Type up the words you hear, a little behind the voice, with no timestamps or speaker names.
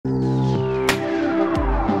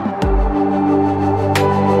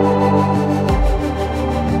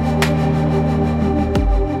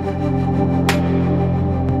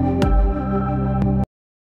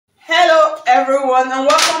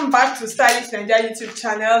Naija YouTube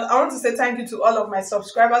channel. I want to say thank you to all of my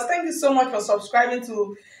subscribers. Thank you so much for subscribing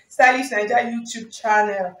to Stylish Naija YouTube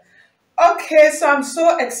channel. Okay, so I'm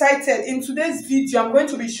so excited. In today's video, I'm going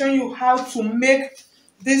to be showing you how to make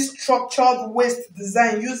this structured waist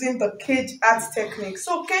design using the cage art technique.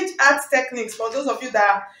 So cage art techniques, for those of you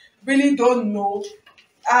that really don't know,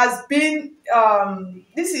 has been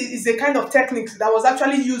this is a kind of technique that was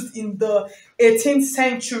actually used in the 18th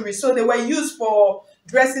century. So they were used for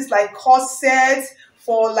dresses like corsets,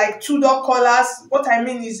 for like Tudor collars. What I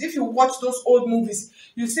mean is, if you watch those old movies,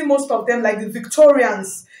 you see most of them, like the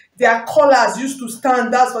Victorians, their collars used to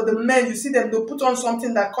stand. That's for the men. You see them, they'll put on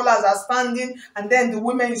something that collars are standing, and then the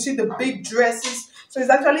women, you see the big dresses. So it's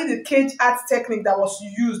actually the cage art technique that was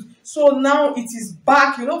used. So now it is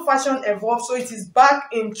back, you know, fashion evolved, so it is back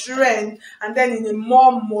in trend, and then in a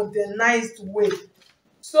more modernized way.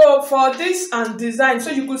 So for this and design,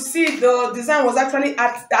 so you could see the design was actually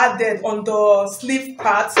added on the sleeve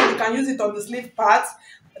part. So you can use it on the sleeve part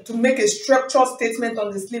to make a structural statement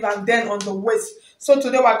on the sleeve and then on the waist. So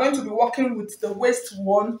today we're going to be working with the waist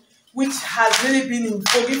one, which has really been in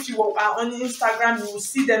vogue. If you are on Instagram, you will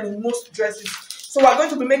see them in most dresses. So we're going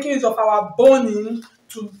to be making use of our boning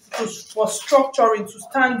for structuring, to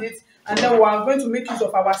stand it, and then we are going to make use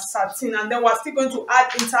of our satin, and then we're still going to add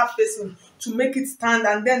interfacing to make it stand,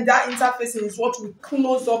 and then that interfacing is what will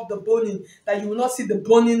close up the boning, that you will not see the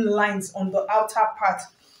boning lines on the outer part.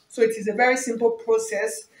 So it is a very simple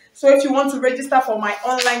process. So if you want to register for my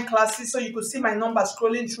online classes, so you could see my number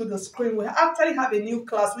scrolling through the screen, we actually have a new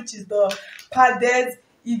class, which is the padded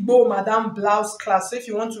Igbo Madam Blouse class. So if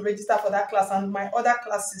you want to register for that class and my other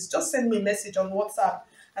classes, just send me a message on WhatsApp,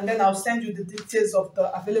 and then I'll send you the details of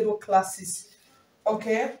the available classes.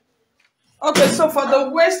 Okay, so for the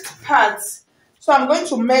waist part, so I'm going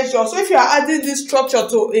to measure. So if you are adding this structure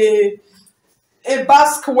to a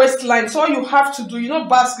basque waistline, so all you have to do, you know,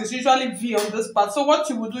 basque is usually V on this part. So what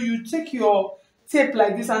you will do, you take your tape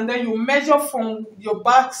like this, and then you measure from your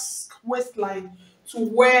basque waistline to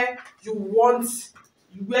where you want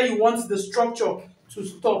the structure to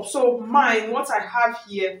stop. So mine, what I have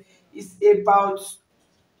here is about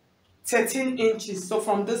 13 inches. So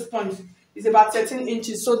from this point, it's about 13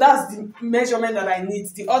 inches. So that's the measurement that I need.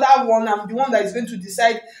 The other one, I'm the one that is going to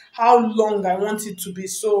decide how long I want it to be.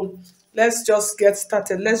 So let's just get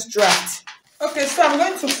started. Let's draft. Okay, so I'm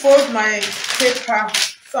going to fold my paper.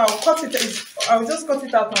 So I'll just cut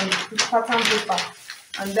it out on the pattern paper,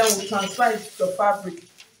 and then we'll transfer it to the fabric.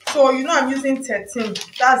 So you know I'm using 13.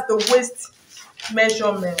 That's the waist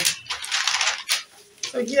measurement.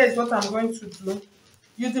 So here is what I'm going to do.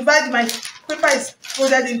 You divide, my paper is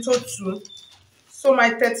folded into 2. So my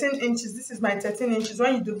 13 inches, this is my 13 inches.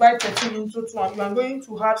 When you divide 13 into 2, you are going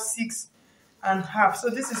to have 6.5. So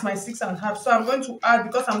this is my 6.5. So I'm going to add,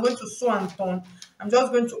 because I'm going to sew and turn, I'm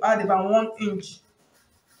just going to add about 1 inch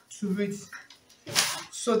to it.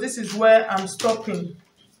 So this is where I'm stopping.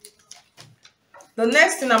 The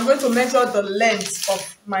next thing, I'm going to measure the length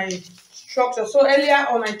of my structure. So earlier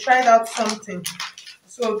on, I tried out something.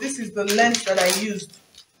 So this is the length that I used.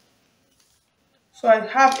 So I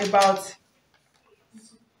have about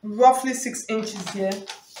roughly 6 inches here.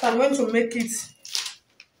 So I'm going to make it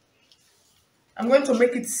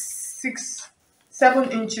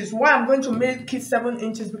 7 inches. Why I'm going to make it 7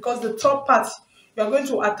 inches? Because the top part, you are going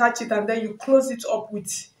to attach it and then you close it up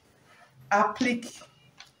with applique.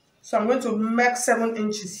 So I'm going to mark 7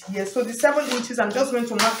 inches here. So the 7 inches, I'm just going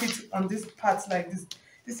to mark it on this part like this.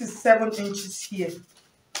 This is 7 inches here.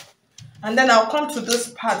 And then I'll come to this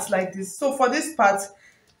part like this. So for this part,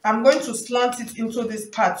 I'm going to slant it into this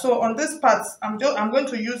part. So on this part, I'm going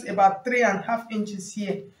to use about 3.5 inches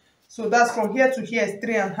here. So that's from here to here is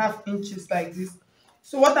 3.5 inches like this.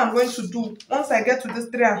 So what I'm going to do, once I get to this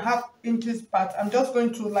 3.5 inches part, I'm just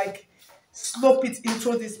going to like slope it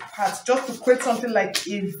into this part, just to create something like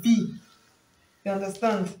a V. You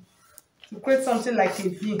understand? To create something like a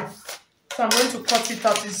V. So I'm going to cut it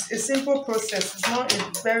out. It's a simple process. It's not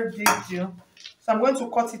a very big deal. So I'm going to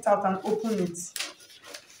cut it out and open it.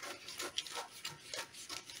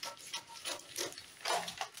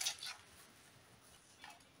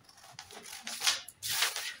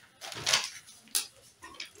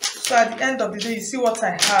 So at the end of the day, you see what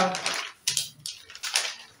I have.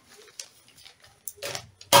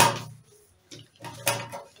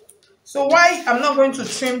 So why I'm not going to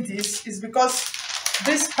trim this is because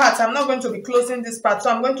this part, I'm not going to be closing this part. So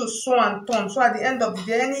I'm going to sew and turn. So at the end of the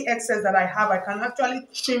day, any excess that I have, I can actually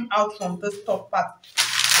trim out from this top part.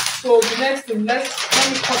 So the next thing, let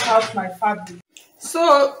me cut out my fabric.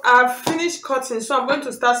 So I've finished cutting. So I'm going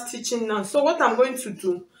to start stitching now. So what I'm going to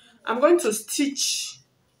do, I'm going to stitch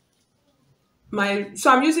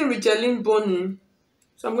so I'm using Regelin boning.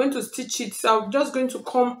 So I'm going to stitch it. So I'm just going to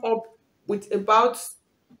come up with about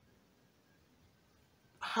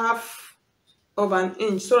half of an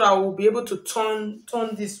inch so that I will be able to turn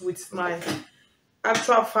this with my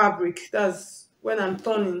actual fabric. That's when I'm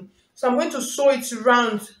turning. So I'm going to sew it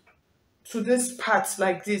around to this part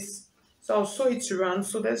like this. So I'll sew it around.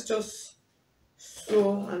 So let's just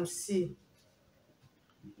sew and see.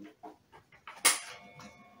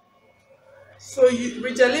 So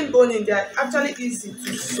Regelin boning, they are actually easy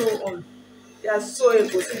to sew on. They are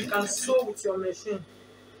sewable, so you can sew with your machine.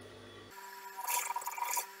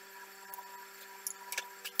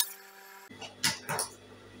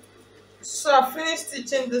 So I finished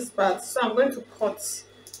stitching this part, so I'm going to cut.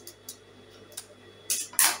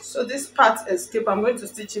 So this part escape, I'm going to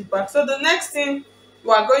stitch it back. So the next thing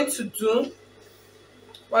we are going to do,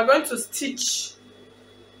 we are going to stitch.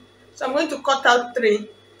 So I'm going to cut out 3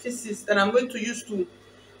 pieces that I'm going to use to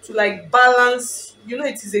like balance. You know,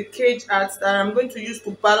 it is a cage art that I'm going to use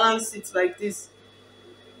to balance it like this.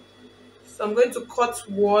 So I'm going to cut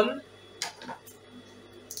 1,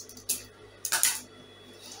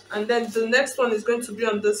 and then the next one is going to be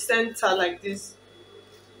on the center like this.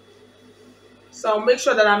 So I'll make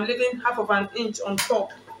sure that I'm leaving half of an inch on top,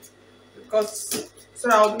 because so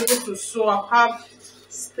that I'll be able to sew. I'll have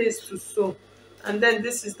space to sew. And then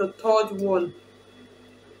this is the 3rd one.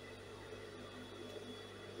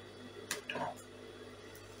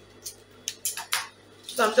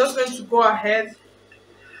 So I'm just going to go ahead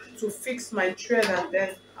to fix my thread, and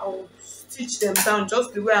then I will stitch them down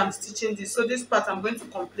just the way I'm stitching this. So this part I'm going to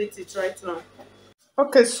complete it right now.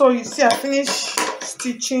 Okay, so you see I finished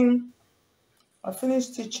stitching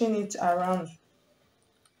it around.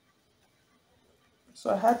 So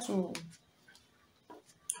I had to,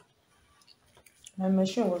 my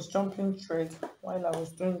machine was jumping thread while I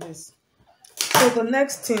was doing this. So the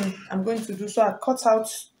next thing I'm going to do, so I cut out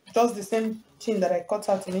just the same thing that I cut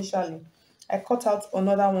out initially. I cut out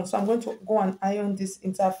another one, so I'm going to go and iron this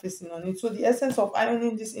interfacing on it. So the essence of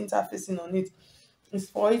ironing this interfacing on it is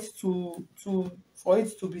for it to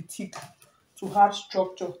be thick, to have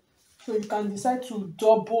structure. So you can decide to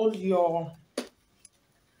double your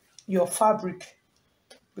fabric,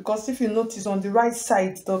 because if you notice on the right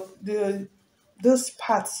side, this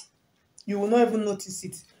part, you will not even notice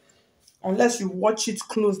it unless you watch it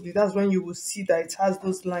closely. That's when you will see that it has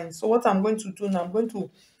those lines. So what I'm going to do now, I'm going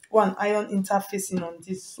to go and iron interfacing on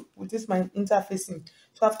this. So with this my interfacing,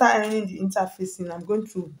 so after ironing the interfacing, I'm going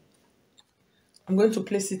to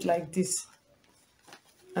place it like this,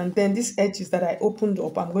 and then these edges that I opened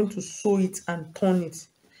up, I'm going to sew it and turn it.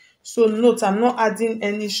 So note, I'm not adding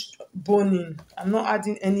any boning, I'm not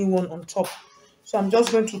adding any one on top. So I'm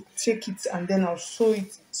just going to take it and then I'll sew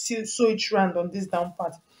it round on this down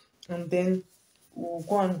part, and then we'll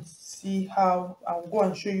go and see how I'll go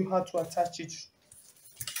and show you how to attach it.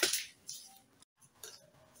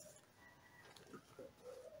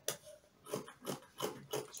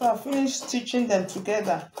 So I finished stitching them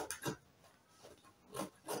together.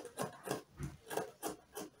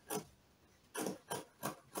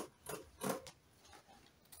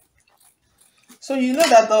 So you know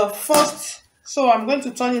that the first, so I'm going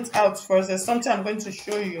to turn it out first. There's something I'm going to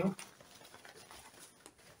show you.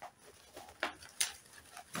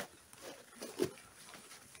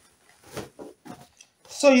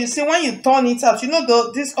 So you see, when you turn it out, you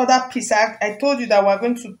know this other piece, I told you that we're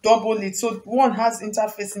going to double it. So one has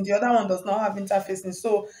interfacing, the other one does not have interfacing.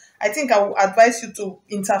 So I think I will advise you to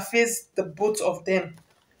interface the both of them.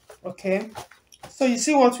 Okay. So you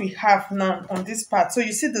see what we have now on this part. So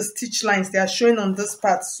you see the stitch lines, they are showing on this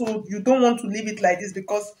part. So you don't want to leave it like this,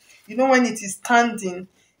 because you know when it is standing,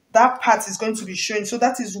 that part is going to be showing. So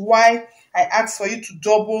that is why I asked for you to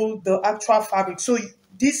double the actual fabric. So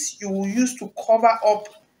this you will use to cover up,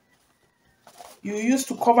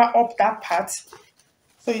 that part.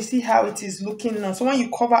 So you see how it is looking now. So when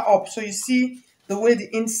you cover up, so you see the way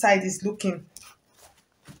the inside is looking.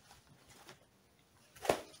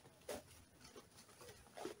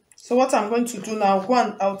 So what I'm going to do now,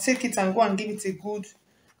 I'll take it and go and give it a good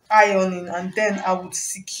ironing, and then I will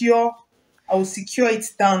secure it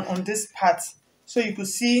down on this part. So you could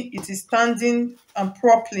see it is standing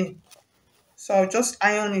properly. So I'll just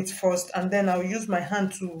iron it first, and then I'll use my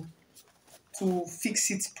hand to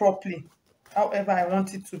fix it properly, however I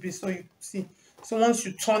want it to be. So you see, so once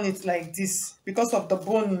you turn it like this, because of the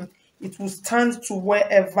boning, it will stand to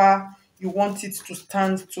wherever you want it to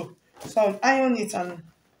stand to. So I'll iron it and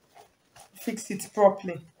fix it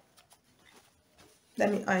properly.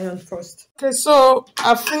 Let me iron first. Okay, so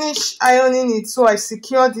I finished ironing it, so I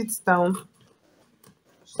secured it down.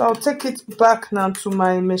 So I'll take it back now to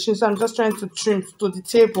my machine. So I'm just trying to trim to the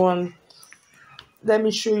table, and let me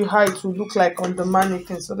show you how it will look like on the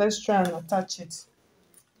mannequin. So let's try and attach it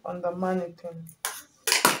on the mannequin.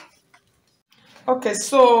 Okay,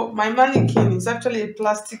 so my mannequin is actually a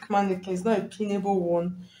plastic mannequin, it's not a pinnable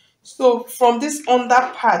one. So from this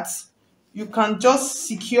under part, you can just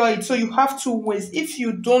secure it. So you have two ways. If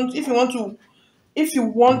you don't, if you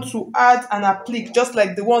want to add an applique, just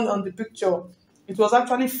like the one on the picture, it was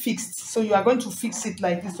actually fixed. So you are going to fix it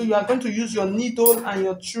like this. So you are going to use your needle and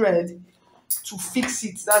your thread to fix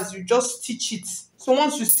it. That's, you just stitch it. So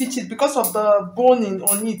once you stitch it, because of the boning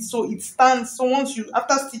on it, so it stands. So once you,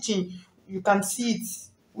 after stitching, you can see it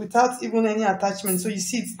without even any attachment. So you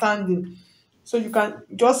see it standing. So you can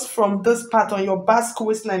just from this part on your basque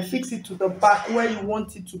waistline fix it to the back where you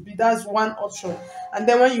want it to be. That's one option. And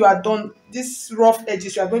then when you are done, this rough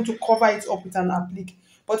edges, you are going to cover it up with an applique.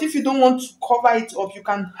 But if you don't want to cover it up, you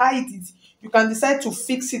can hide it. You can decide to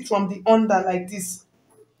fix it from the under like this.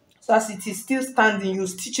 So as it is still standing, you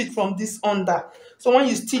stitch it from this under. So when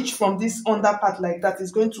you stitch from this under part like that,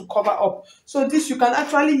 it's going to cover up. So this, you can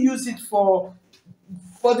actually use it for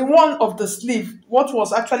the one of the sleeve. What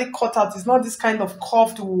was actually cut out is not this kind of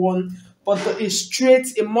curved one, but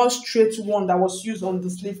a more straight one that was used on the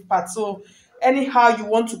sleeve part. So anyhow you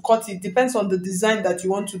want to cut it depends on the design that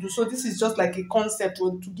you want to do. So this is just like a concept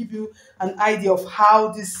to give you an idea of how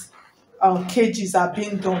these cages are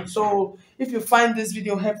being done. So if you find this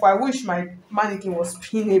video helpful, I wish my mannequin was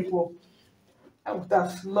pinnable. I would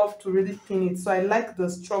have loved to really pin it. So I like the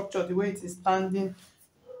structure, the way it is standing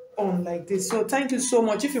on like this. So thank you so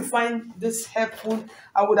much. If you find this helpful,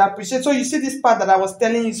 I would appreciate. So you see this part that I was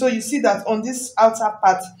telling you. So you see that on this outer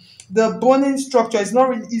part, the boning structure is not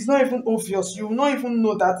really, it's not even obvious. You will not even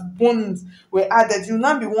know that bonings were added. You'll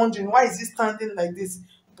not be wondering why is it standing like this,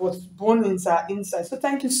 but bonings are inside. So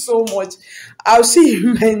thank you so much. I'll see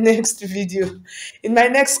you in my next video, in my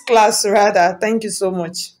next class rather. Thank you so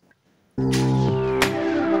much.